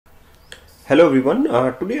Hello everyone,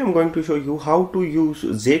 today I'm going to show you how to use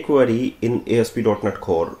JQuery in ASP.NET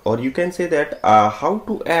Core, or you can say that how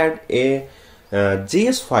to add a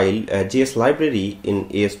JS file, a JS library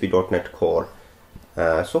in ASP.NET Core.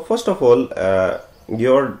 So first of all,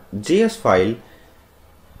 your JS file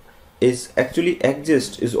is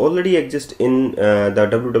already exist in the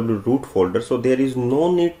www root folder, so there is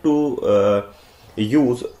no need to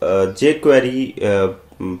use JQuery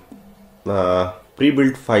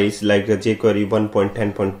pre-built files like the JQuery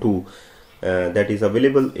 1.10.2 that is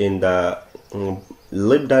available in the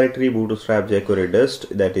lib directory bootstrap jQuery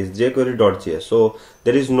dist, that is jQuery.js. So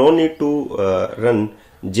there is no need to run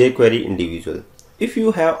jQuery individual. If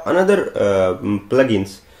you have another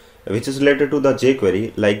plugins which is related to the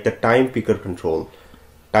jQuery, like the time picker control,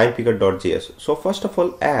 time picker.js. So first of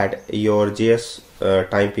all, add your JS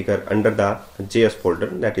time picker under the JS folder,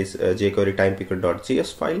 that is jQuery time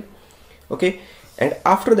picker.js file. Okay, and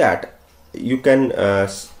after that you can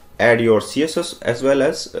add your CSS as well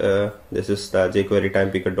as this is the jQuery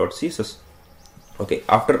time picker.css. Okay,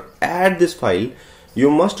 after add this file, you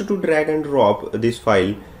must to drag and drop this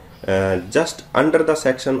file just under the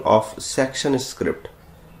section of section script.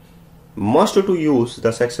 Must to use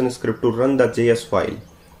the section script to run the JS file.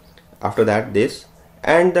 After that, this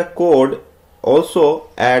and the code also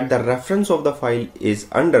add the reference of the file is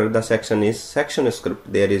under the section is section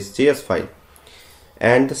script, there is JS file,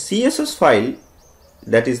 and the CSS file,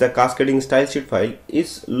 that is the cascading style sheet file,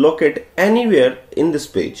 is located anywhere in this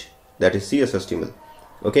page, that is CSS.html.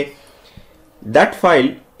 Okay, that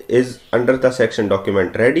file is under the section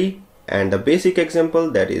document ready, and the basic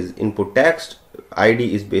example, that is input text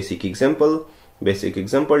ID is basic example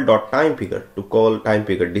dot time picker. To call time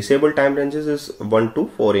picker, disable time ranges is 1 to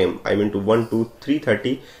 4 am, I mean to 1 to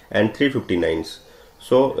 3:30 and 3:59.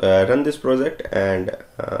 So run this project and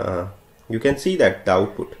you can see that the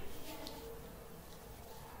output,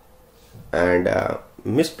 and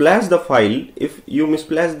misplace the file. If you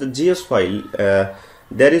misplace the JS file,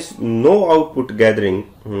 there is no output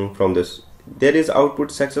gathering from this. There is output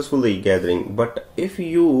successfully gathering, but if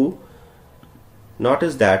you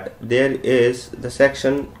notice that there is the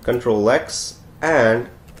section Control X and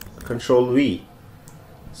Control V.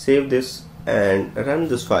 Save this and run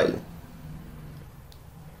this file.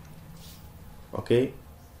 Okay,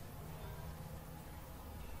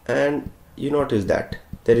 and you notice that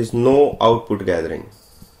there is no output gathering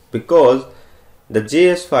because the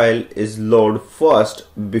JS file is loaded first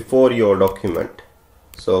before your document.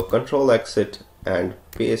 So Control Exit and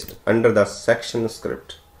paste under the section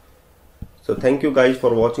script. So thank you guys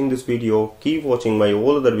for watching this video. Keep watching my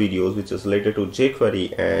all other videos which is related to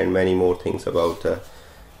jQuery and many more things about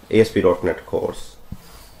ASP.NET course.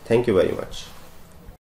 Thank you very much.